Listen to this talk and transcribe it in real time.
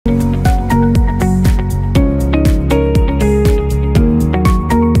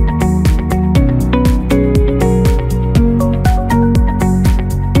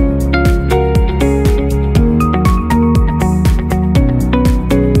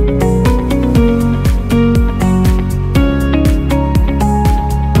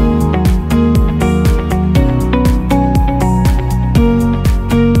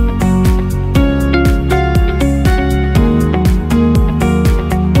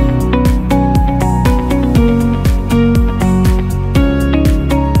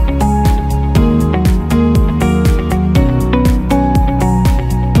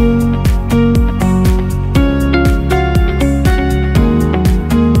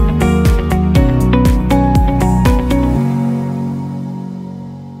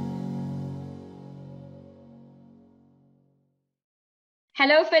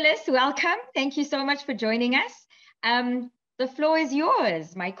Hello, Phyllis. Welcome. Thank you so much for joining us. The floor is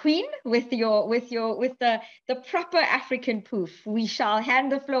yours, my queen, with the proper African poof. We shall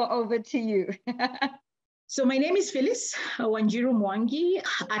hand the floor over to you. So my name is Phyllis Mwangi.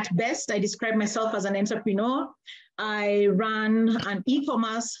 At best, I describe myself as an entrepreneur. I run an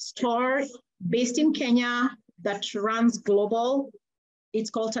e-commerce store based in Kenya that runs global. It's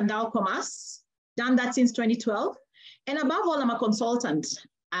called Tandao Commerce. Done that since 2012. And above all, I'm a consultant.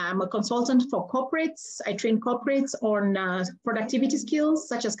 I'm a consultant for corporates. I train corporates on productivity skills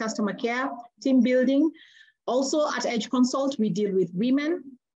such as customer care, team building. Also at Edge Consult, we deal with women.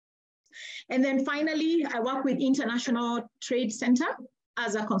 And then finally, I work with International Trade Center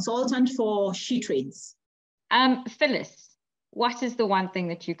as a consultant for She Trades. Phyllis, what is the one thing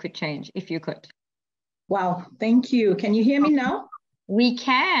that you could change if you could? Wow, thank you. Can you hear me now? We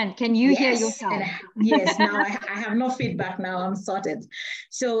can. Can you hear yourself? Yes, now I have no feedback now. I'm sorted.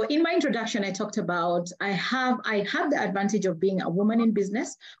 So in my introduction, I talked about I have the advantage of being a woman in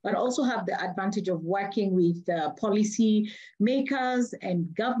business, but also have the advantage of working with policy makers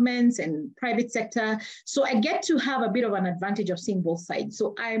and governments and private sector. So I get to have a bit of an advantage of seeing both sides.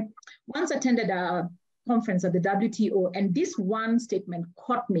 So I once attended a conference at the WTO, and this one statement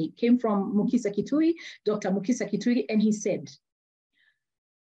caught me, came from Mukisa Kitui, Dr. Mukisa Kitui, and he said,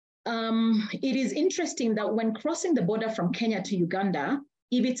 it is interesting that when crossing the border from Kenya to Uganda,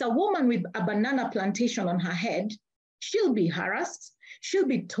 if it's a woman with a banana plantation on her head, she'll be harassed, she'll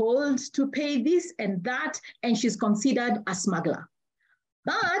be told to pay this and that, and she's considered a smuggler.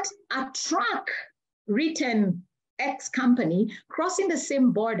 But a truck written X company crossing the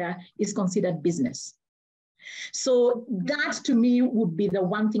same border is considered business. So that to me would be the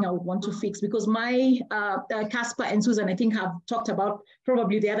one thing I would want to fix, because my Casper and Susan, I think, have talked about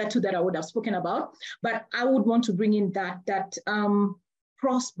probably the other two that I would have spoken about, but I would want to bring in that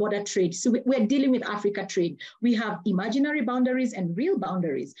cross-border trade. So we're dealing with Africa trade. We have imaginary boundaries and real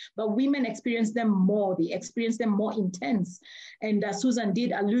boundaries, but women experience them more. They experience them more intense. And Susan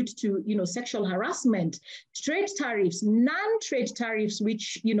did allude to, sexual harassment, trade tariffs, non-trade tariffs,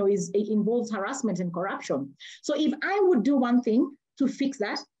 which, involves harassment and corruption. So if I would do one thing to fix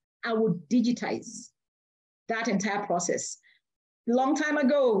that, I would digitize that entire process. Long time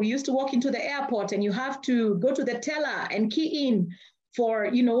ago, we used to walk into the airport and you have to go to the teller and key in for,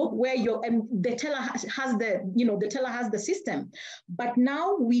 where and the teller has the teller has the system. But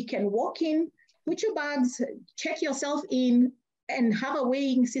now we can walk in, put your bags, check yourself in, and have a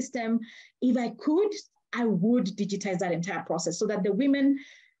weighing system. If I could, I would digitize that entire process so that the women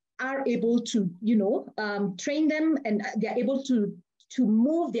are able to, train them, and they're able to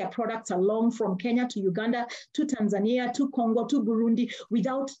move their products along from Kenya to Uganda, to Tanzania, to Congo, to Burundi,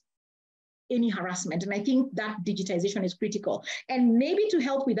 without any harassment. And I think that digitization is critical. And maybe to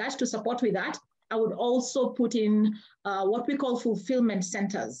help with that, to support with that, I would also put in what we call fulfillment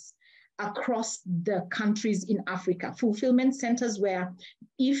centers across the countries in Africa. Fulfillment centers where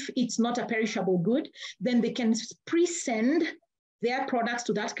if it's not a perishable good, then they can pre-send their products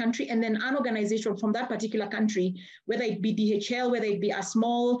to that country, and then an organization from that particular country, whether it be DHL, whether it be a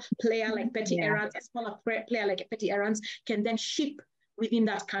small player like Petty Errands, a smaller player like Petty Errands, can then ship within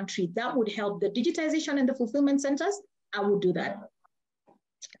that country. That would help the digitization and the fulfillment centers. I would do that.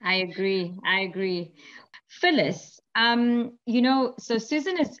 I agree. Phyllis, so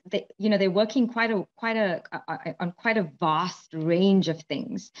Susan is, they're working on quite a vast range of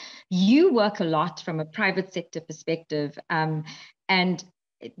things. You work a lot from a private sector perspective, and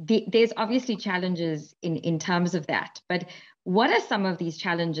there's obviously challenges in terms of that. But what are some of these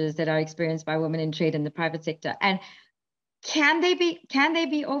challenges that are experienced by women in trade in the private sector, and can they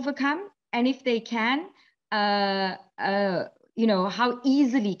be overcome? And if they can, how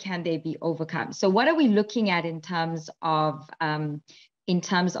easily can they be overcome? So what are we looking at in terms of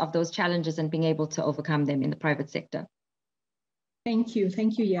those challenges and being able to overcome them in the private sector? Thank you,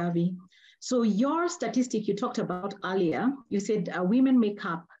 Yavi. So your statistic you talked about earlier, you said women make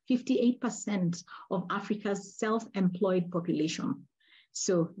up 58% of Africa's self-employed population.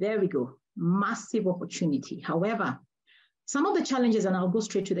 So there we go, massive opportunity. However, some of the challenges, and I'll go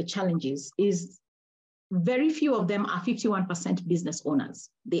straight to the challenges, is very few of them are 51% business owners.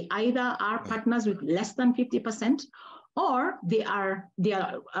 They either are partners with less than 50%, or they are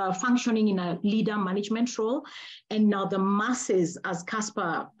functioning in a leader management role. And now the masses, as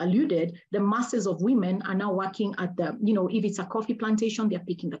Casper alluded, the masses of women are now working at the, if it's a coffee plantation, they're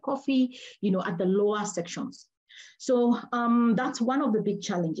picking the coffee, at the lower sections. So that's one of the big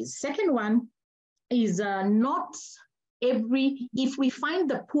challenges. Second one is if we find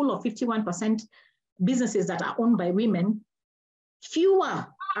the pool of 51% businesses that are owned by women, fewer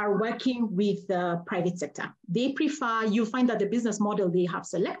are working with the private sector. They prefer, you find that the business model they have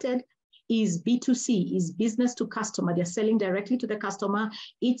selected is B2C, is business to customer. They're selling directly to the customer.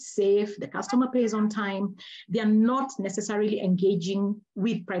 It's safe. The customer pays on time. They are not necessarily engaging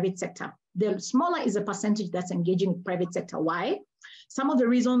with private sector. The smaller is a percentage that's engaging with private sector. Why? Some of the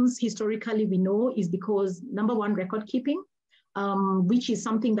reasons historically we know is because, number one, record keeping, which is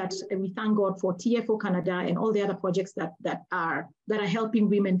something that we thank God for TFO Canada and all the other projects that are helping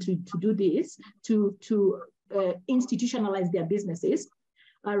women to do this, to institutionalize their businesses.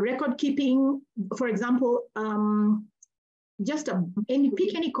 Record keeping, for example,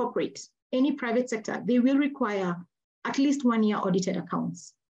 pick any corporate, any private sector, they will require at least 1 year audited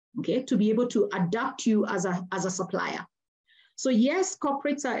accounts, okay, to be able to adapt you as a supplier. So yes,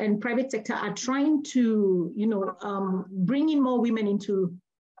 corporates and private sector are trying to, bring in more women to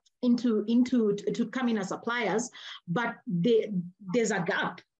come in as suppliers, but there's a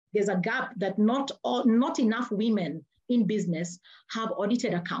gap. There's a gap that not enough women in business have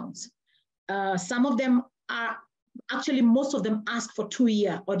audited accounts. Some of them are, actually most of them ask for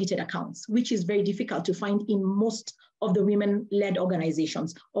 2-year audited accounts, which is very difficult to find in most of the women-led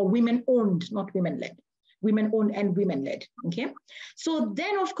organizations, or women-owned, not women-led. Women-owned and women-led, okay? So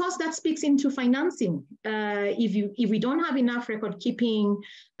then, of course, that speaks into financing. If we don't have enough record keeping,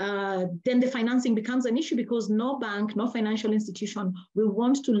 then the financing becomes an issue, because no bank, no financial institution will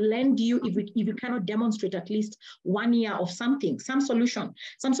want to lend you if you cannot demonstrate at least 1 year of something, some solution.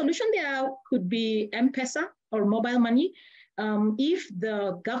 Some solution there could be M-Pesa or mobile money. If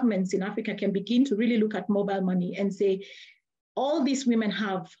the governments in Africa can begin to really look at mobile money and say, all these women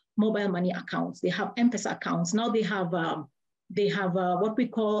have mobile money accounts, they have M-Pesa accounts. Now they have what we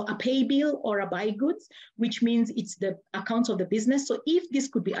call a pay bill or a buy goods, which means it's the accounts of the business. So if this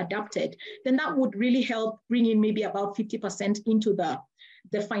could be adapted, then that would really help bring in maybe about 50% into the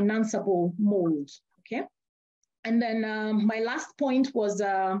financeable mold, okay? And then my last point was,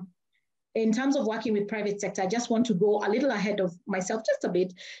 in terms of working with private sector, I just want to go a little ahead of myself just a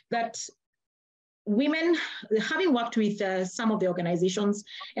bit, that women, having worked with some of the organizations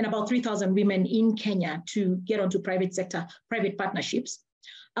and about 3,000 women in Kenya to get onto private sector, private partnerships.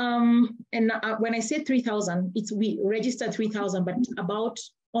 And when I say 3,000, we registered 3,000, but about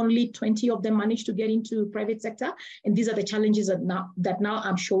only 20 of them managed to get into private sector. And these are the challenges that now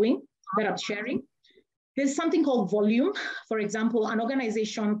I'm sharing. There's something called volume. For example, an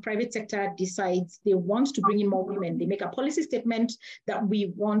organization, private sector, decides they want to bring in more women. They make a policy statement that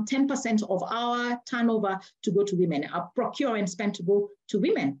we want 10% of our turnover to go to women, our procure and spend to go to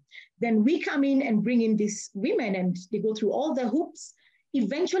women. Then we come in and bring in these women, and they go through all the hoops.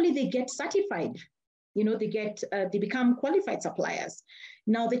 Eventually, they get certified. They become qualified suppliers.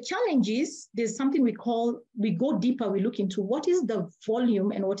 Now, the challenge is there's something we go deeper, we look into what is the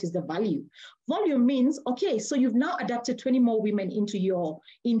volume and what is the value. Volume means, okay, so you've now adapted 20 more women into your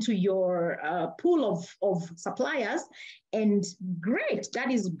pool of suppliers, and great,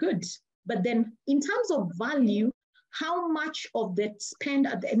 that is good. But then in terms of value, how much of that spend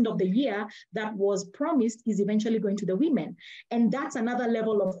at the end of the year that was promised is eventually going to the women? And that's another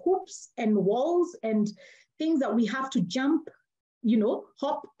level of hoops and walls and things that we have to jump,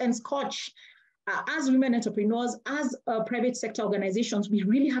 hop and scotch. As women entrepreneurs, as private sector organizations, we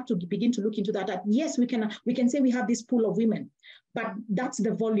really have to begin to look into that. Yes, we can say we have this pool of women, but that's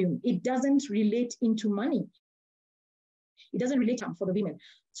the volume. It doesn't relate into money. It doesn't relate for the women.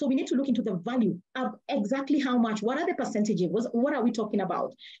 So we need to look into the value of exactly how much, what are the percentages, what are we talking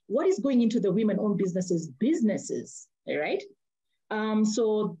about? What is going into the women-owned businesses, all right?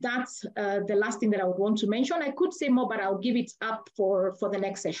 So that's the last thing that I would want to mention. I could say more, but I'll give it up for the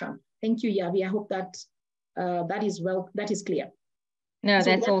next session. Thank you, Yavi. I hope that that is clear. No,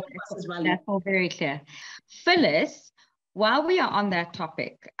 so that's all very clear. Phyllis, while we are on that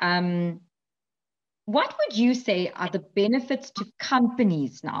topic, what would you say are the benefits to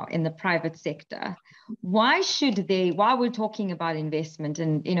companies now in the private sector? Why should they, while we're talking about investment,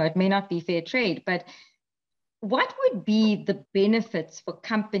 and it may not be fair trade, but what would be the benefits for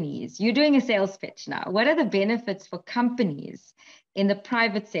companies? You're doing a sales pitch now. What are the benefits for companies in the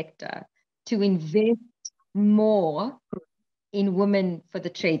private sector to invest more in women for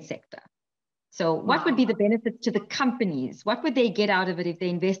the trade sector? So what would be the benefits to the companies? What would they get out of it if they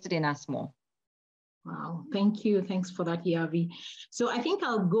invested in us more? Wow, thank you. Thanks for that, Yavi. So I think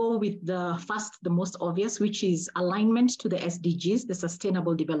I'll go with the most obvious, which is alignment to the SDGs, the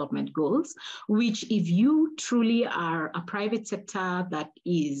Sustainable Development Goals, which if you truly are a private sector that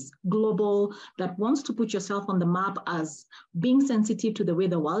is global, that wants to put yourself on the map as being sensitive to the way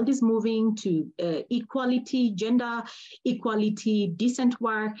the world is moving, to equality, gender equality, decent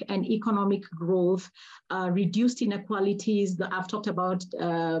work, and economic growth, reduced inequalities. I've talked about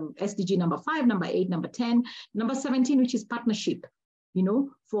SDG number 5, number 8, number 10, number 17, which is partnership,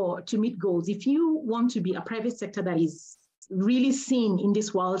 to meet goals. If you want to be a private sector that is really seen in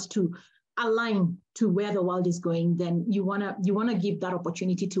this world to align to where the world is going, then you wanna give that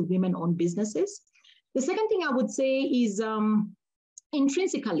opportunity to women-owned businesses. The second thing I would say is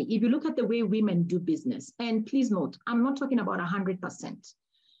intrinsically, if you look at the way women do business, and please note, I'm not talking about 100%.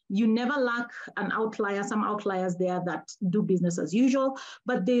 You never lack an outlier, some outliers there that do business as usual,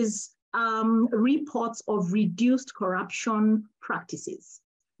 but there's reports of reduced corruption practices,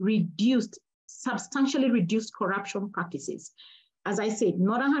 substantially reduced corruption practices. As I said,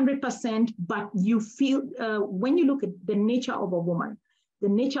 not 100%, but you feel, when you look at the nature of a woman, the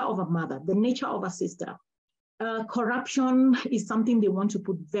nature of a mother, the nature of a sister, corruption is something they want to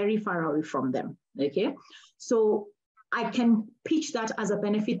put very far away from them, okay? So I can pitch that as a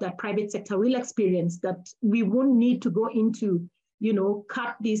benefit that private sector will experience, that we won't need to go into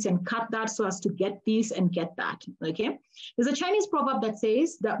cut this and cut that so as to get this and get that, okay? There's a Chinese proverb that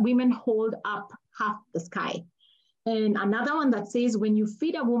says that women hold up half the sky. And another one that says, when you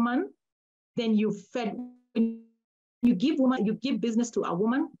feed a woman, then when you give business to a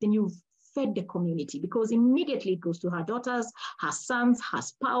woman, then you've fed the community, because immediately it goes to her daughters, her sons, her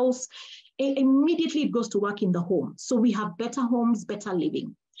spouse, and immediately it goes to work in the home. So we have better homes, better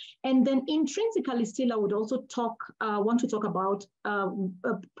living. And then intrinsically still, I would also want to talk about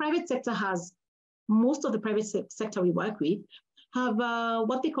private sector most of the private sector we work with have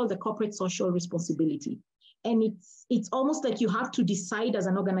what they call the corporate social responsibility. And it's almost like you have to decide as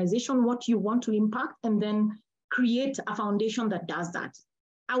an organization what you want to impact and then create a foundation that does that.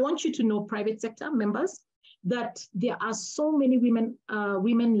 I want you to know, private sector members, that there are so many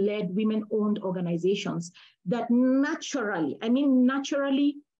women-led, women-owned organizations that naturally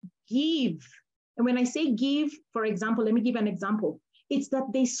give. And when I say give, for example, let me give an example. It's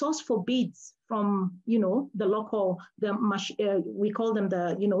that they source for bids from, the local, we call them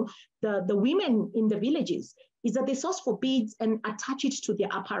the women in the villages, is that they source for bids and attach it to their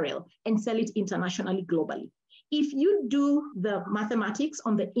apparel and sell it internationally, globally. If you do the mathematics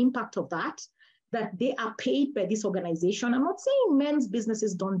on the impact of that they are paid by this organization. I'm not saying men's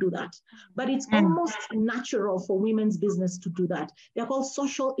businesses don't do that, but it's almost natural for women's business to do that. They're called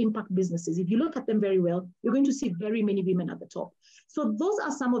social impact businesses. If you look at them very well, you're going to see very many women at the top. So those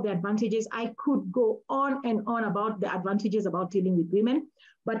are some of the advantages. I could go on and on about the advantages about dealing with women,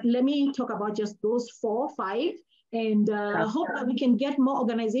 but let me talk about just those 4 or 5, and hope that we can get more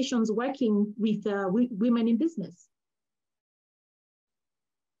organizations working with women in business.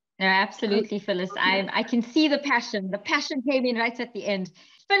 No, absolutely, Phyllis. I can see the passion. The passion came in right at the end.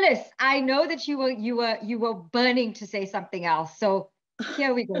 Phyllis, I know that you were burning to say something else. So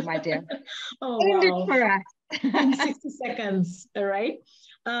here we go, my dear. End it for us. In 60 seconds, all right?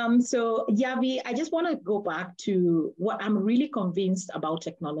 So Yavi, I just want to go back to what I'm really convinced about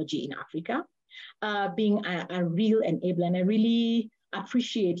technology in Africa, being a real enabler. And I really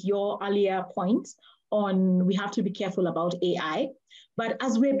appreciate your earlier point on we have to be careful about AI. But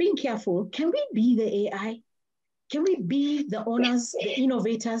as we're being careful, can we be the AI? Can we be the owners, the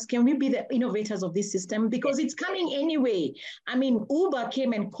innovators? Can we be the innovators of this system? Because it's coming anyway. I mean, Uber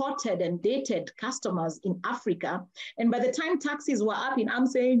came and courted and dated customers in Africa. And by the time taxis were up, I'm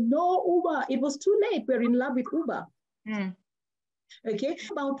saying, no, Uber, it was too late. We're in love with Uber. Okay,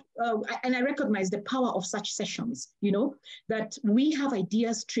 and I recognize the power of such sessions, that we have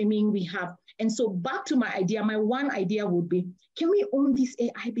ideas streaming, and so back to my idea, my one idea would be, can we own this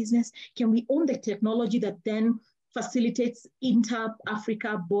AI business? Can we own the technology that then facilitates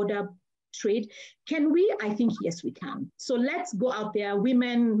inter-Africa border trade? Can we? I think, yes, we can. So let's go out there,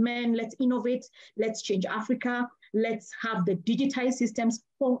 women, men, let's innovate, let's change Africa, let's have the digitized systems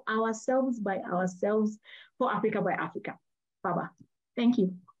for ourselves, by ourselves, for Africa, by Africa. Baba, thank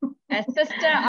you. Sister